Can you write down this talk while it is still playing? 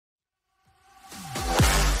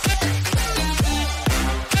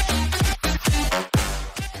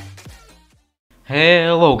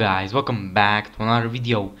Hello guys, welcome back to another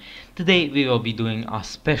video. Today we will be doing a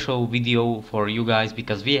special video for you guys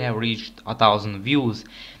because we have reached 1,000 views.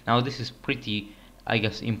 Now this is pretty, I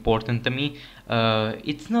guess, important to me.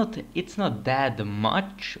 It's not that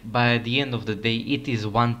much, but at the end of the day it is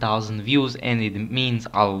 1,000 views and it means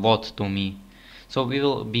a lot to me. So we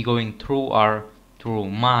will be going through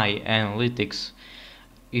my analytics,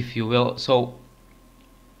 if you will. So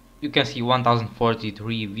you can see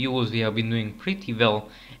 1043 views. We have been doing pretty well,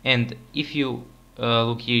 and if you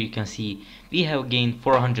look here, you can see we have gained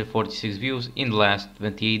 446 views in the last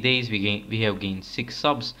 28 days. We have gained 6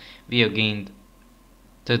 subs. We have gained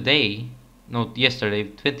today, not yesterday,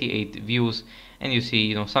 28 views. And you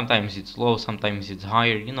see, sometimes it's low, sometimes it's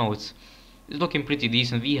higher. It's looking pretty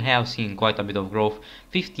decent. We have seen quite a bit of growth.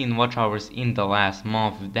 15 watch hours in the last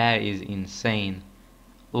month. That is insane.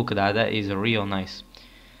 Look at that. That is real nice.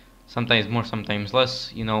 Sometimes more, sometimes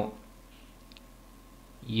less, yeah.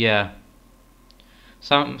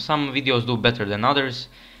 Some videos do better than others,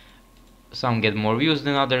 some get more views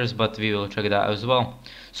than others, but we will check that as well.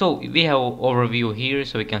 So we have overview here,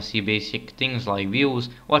 so we can see basic things like views,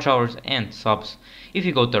 watch hours, and subs. If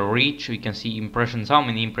you go to reach, we can see impressions, how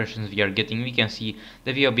many impressions we are getting. We can see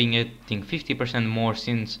that we are being getting 50% more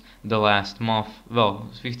since the last month. Well,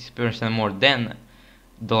 50% more than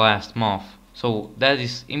the last month. So that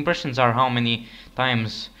is, impressions are how many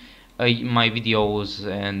times my videos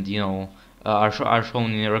and are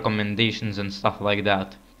shown in recommendations and stuff like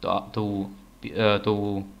that to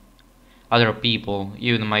other people,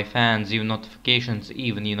 even my fans, even notifications,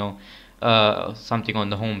 even something on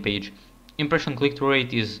the homepage. Impression click-through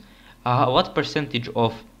rate is what percentage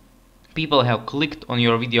of people have clicked on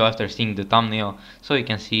your video after seeing the thumbnail. So you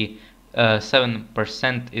can see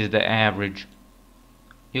 7% is the average.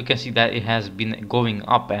 You can see that it has been going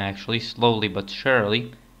up actually, slowly but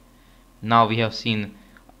surely. Now we have seen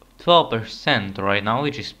 12% right now,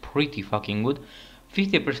 which is pretty fucking good.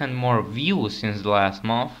 50% more views since the last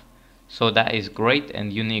month, so that is great.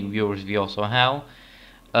 And unique viewers we also have.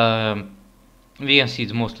 We can see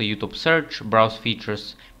it's mostly YouTube search, browse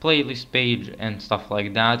features, playlist page, and stuff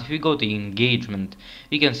like that. If we go to engagement,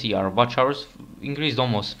 we can see our watch hours increased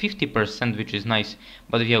almost 50%, which is nice,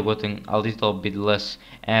 but we have gotten a little bit less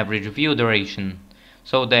average view duration.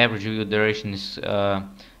 So the average view duration is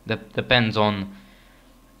that depends on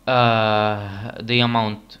the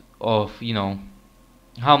amount of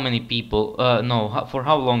how many people no for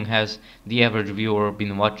how long has the average viewer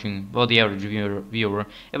been watching. Well, the average viewer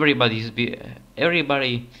everybody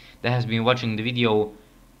that has been watching the video,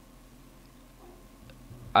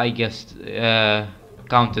 I guess,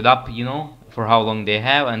 counted up, for how long they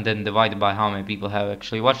have, and then divided by how many people have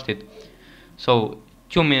actually watched it. So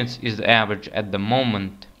 2 minutes is the average at the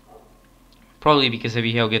moment, probably because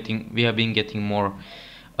we have been getting more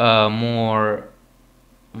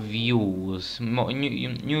views,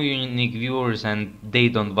 new unique viewers, and they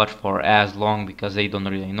don't watch for as long because they don't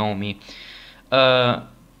really know me.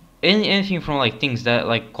 Anything from like things that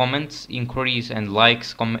like comments increase and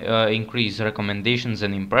likes increase recommendations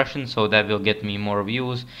and impressions, so that will get me more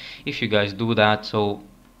views if you guys do that. So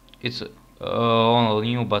it's all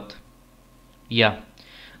new, but yeah.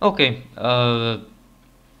 Okay,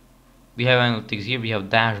 we have analytics here, we have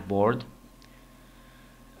dashboard.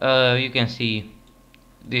 You can see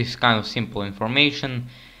this kind of simple information.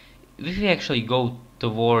 If we actually go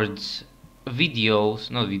towards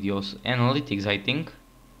videos, not videos, analytics, I think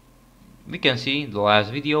we can see the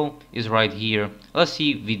last video is right here. Let's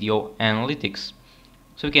see video analytics.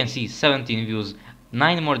 So we can see 17 views,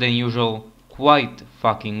 9 more than usual, quite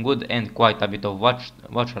fucking good, and quite a bit of watch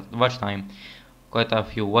time, quite a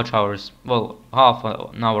few watch hours, well, half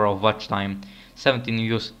an hour of watch time, 17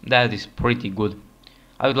 views. That is pretty good.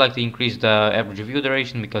 I would like to increase the average view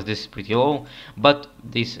duration because this is pretty low, but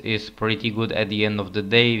this is pretty good at the end of the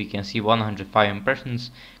day. We can see 105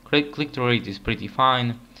 impressions, click-through rate is pretty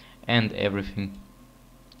fine, and everything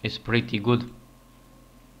is pretty good.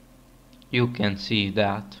 You can see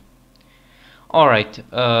that. Alright,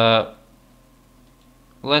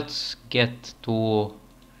 let's get to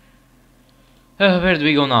where do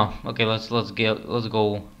we go now? Okay, let's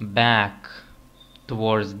go back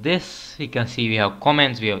towards this. You can see we have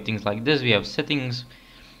comments, we have things like this, we have settings.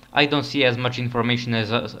 I don't see as much information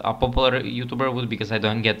as a popular YouTuber would because I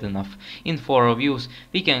don't get enough info or views.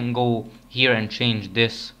 We can go here and change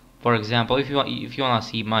this. For example, if you wanna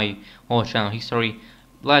see my whole channel history,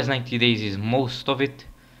 last 90 days is most of it,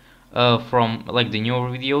 from like the newer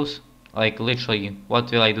videos. Like literally, what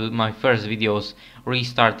will I do? My first videos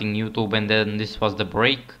restarting YouTube, and then this was the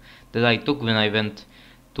break that I took when I went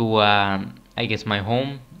to I guess my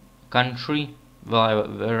home country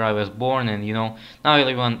where I was born, and you know, now I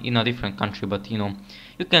live in a different country. But you know,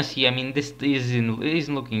 you can see, I mean, this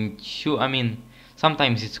isn't looking too, I mean,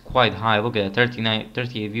 sometimes it's quite high. Look at that,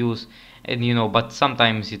 38 views, and you know, but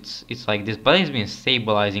sometimes it's like this. But it's been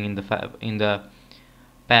stabilizing in the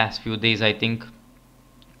past few days, I think.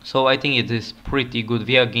 So I think it is pretty good.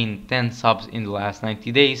 We have gained 10 subs in the last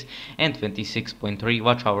 90 days and 26.3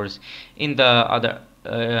 watch hours. In the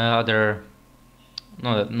other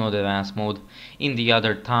not advanced mode, in the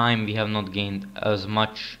other time we have not gained as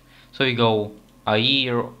much. So we go a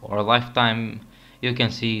year or a lifetime. You can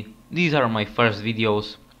see these are my first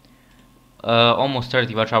videos. Almost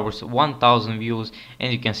 30 watch hours, 1000 views,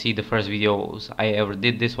 and you can see the first videos I ever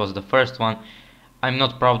did. This was the first one. I'm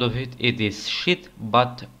not proud of it, it is shit,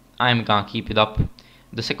 but I'm gonna keep it up.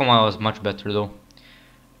 The second one was much better though.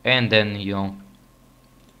 And then,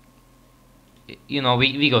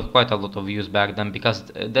 we got quite a lot of views back then, because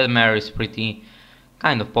Dead Mare is pretty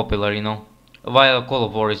kind of popular, you know. While Call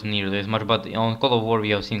of War is nearly as much, but on Call of War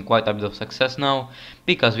we have seen quite a bit of success now,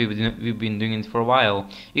 because we've been doing it for a while.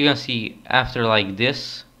 You can see after like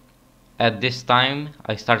this, at this time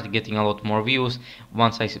I started getting a lot more views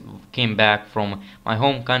once I came back from my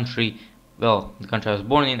home country, well, the country I was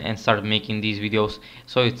born in, and started making these videos.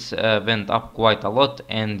 So it's went up quite a lot,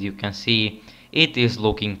 and you can see it is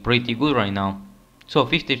looking pretty good right now. So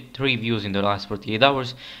 53 views in the last 48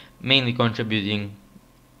 hours, mainly contributing.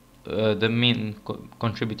 The main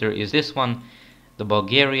contributor is this one, the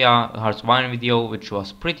Bulgaria Hearts Wine video, which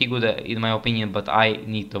was pretty good in my opinion, but I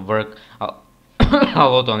need to work a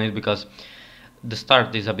lot on it, because the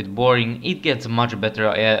start is a bit boring. It gets much better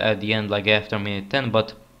at the end, like after minute 10,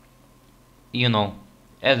 but you know,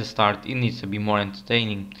 at the start it needs to be more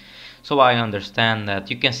entertaining. So I understand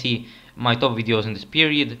that. You can see my top videos in this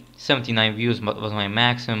period. 79 views was my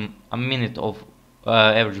maximum, a minute of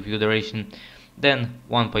average view duration. Then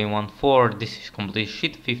 1.14, this is complete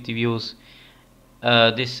shit, 50 views.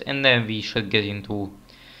 This, and then we should get into,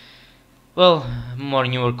 well, more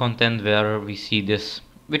newer content where we see this,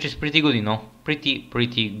 which is pretty good, you know,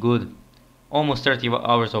 pretty good. Almost 30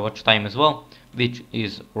 hours of watch time as well, which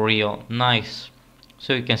is real nice.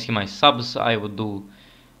 So you can see my subs I would do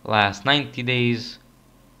last 90 days,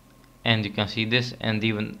 and you can see this, and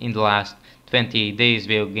even in the last 28 days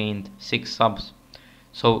we have gained 6 subs.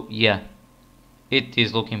 So yeah, it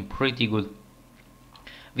is looking pretty good.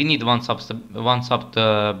 We need one sub to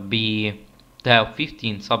have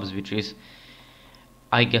 15 subs, which is,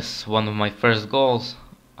 I guess, one of my first goals.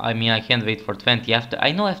 I mean, I can't wait for 20.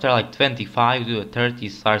 I know after like 25 to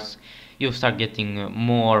 30 you start getting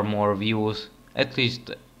more views. At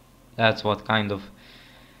least that's what kind of,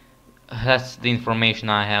 that's the information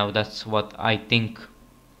I have. That's what I think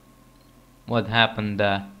what happened,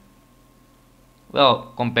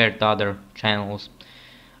 well, compared to other channels.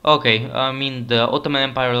 Okay, I mean, the Ottoman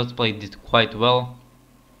Empire Let's Play did quite well.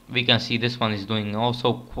 We can see this one is doing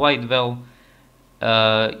also quite well.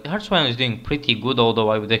 Hearthstone is doing pretty good, although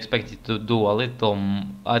I would expect it to do a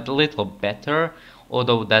little better.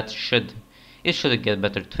 Although it should get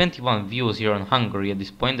better. 21 views here on Hungary at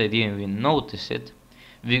this point. I didn't even notice it.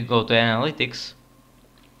 We go to analytics.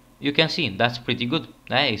 You can see that's pretty good.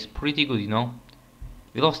 That is pretty good, you know.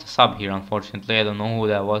 We lost a sub here, unfortunately. I don't know who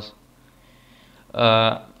that was.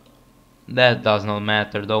 That does not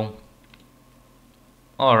matter though.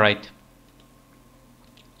 Alright.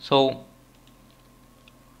 So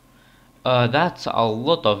that's a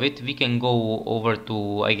lot of it. We can go over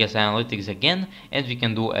to, I guess, analytics again, and we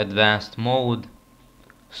can do advanced mode.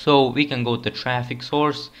 So we can go to traffic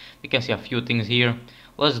source. We can see a few things here.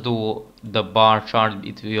 Let's do the bar chart.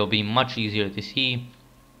 It will be much easier to see.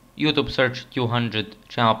 YouTube search 200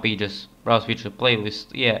 channel pages, browse feature playlist.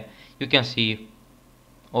 Yeah, you can see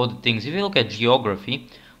all the things. If you look at geography,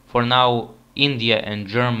 for now India and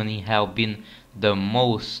Germany have been the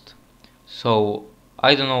most. So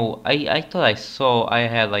I don't know, I thought I saw I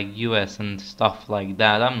had like US and stuff like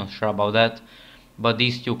that. I'm not sure about that, but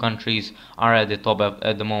these two countries are at the top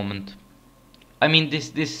at the moment. I mean,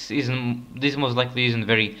 this most likely isn't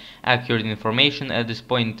very accurate information at this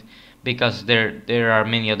point, because there are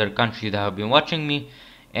many other countries that have been watching me,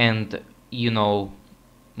 and you know,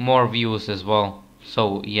 more views as well.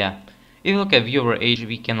 So yeah, if you look at viewer age,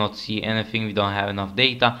 we cannot see anything. We don't have enough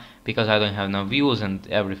data because I don't have enough views and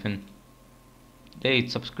everything.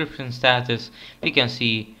 Date, subscription status, we can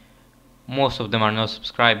see most of them are not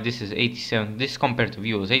subscribed. This is 87. This compared to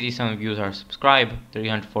views, 87 views are subscribed,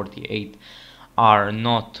 348 are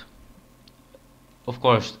not. Of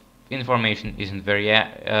course, information isn't very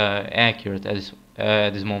accurate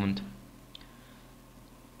at this moment.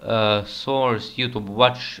 Source, YouTube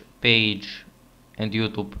watch page, and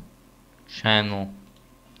YouTube channel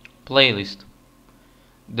playlist.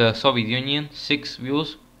 The Soviet Union 6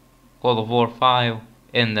 views, Call of War 5,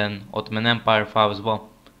 and then Ottoman Empire 5 as well.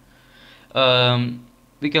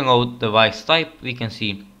 We can go device type. We can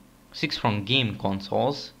see 6 from game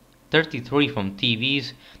consoles, 33 from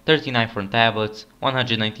TVs, 39 from tablets,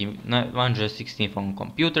 116 from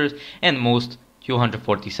computers, and most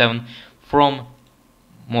 247 from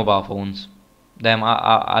mobile phones. Damn,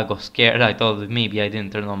 I got scared. I thought that maybe I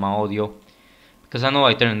didn't turn on my audio, because I know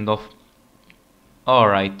I turned it off.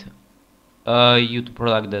 Alright, YouTube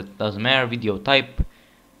product, that doesn't matter. Video type,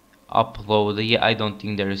 upload, yeah, I don't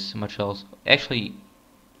think there is much else. Actually,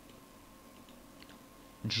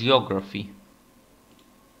 geography,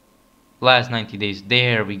 last 90 days,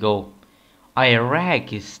 there we go.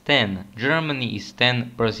 Iraq is 10, Germany is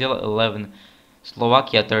 10, Brazil 11,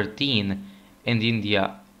 Slovakia 13, and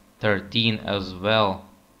India 13 as well.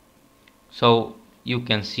 So you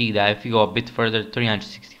can see that if you go a bit further,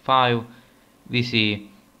 365, we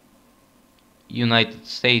see United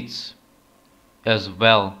States as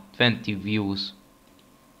well, 20 views.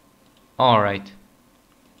 Alright,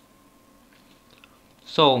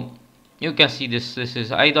 so you can see this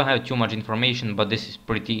is, I don't have too much information, but this is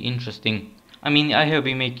pretty interesting. I mean, I have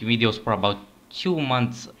been making videos for about 2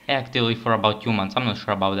 months, actively for about 2 months. I'm not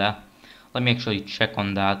sure about that. Let me actually check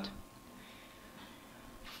on that.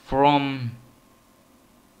 From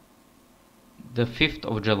the 5th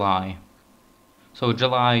of July, so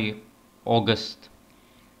July, August,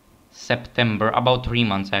 September, about 3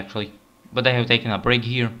 months actually. But I have taken a break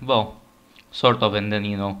here, well, sort of, and then,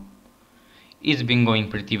 you know, it's been going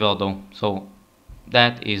pretty well though, so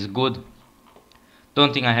that is good.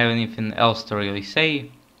 Don't think I have anything else to really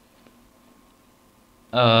say.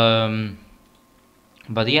 But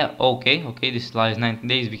yeah, okay, this lies 19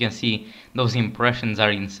 days. We can see those impressions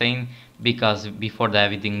are insane, because before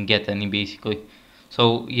that we didn't get any basically.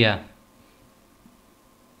 So yeah,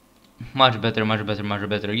 much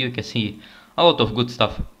better. You can see a lot of good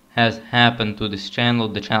stuff has happened to this channel.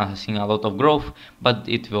 The channel has seen a lot of growth, but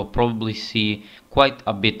it will probably see quite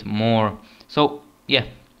a bit more. So yeah,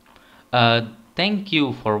 thank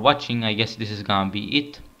you for watching. I guess this is gonna be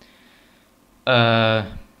it.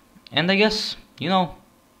 And I guess, you know,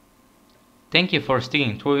 thank you for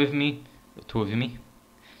sticking through with me.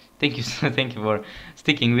 Thank you, thank you for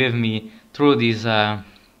sticking with me through these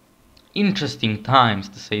interesting times,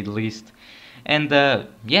 to say the least. And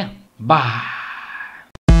yeah, bye.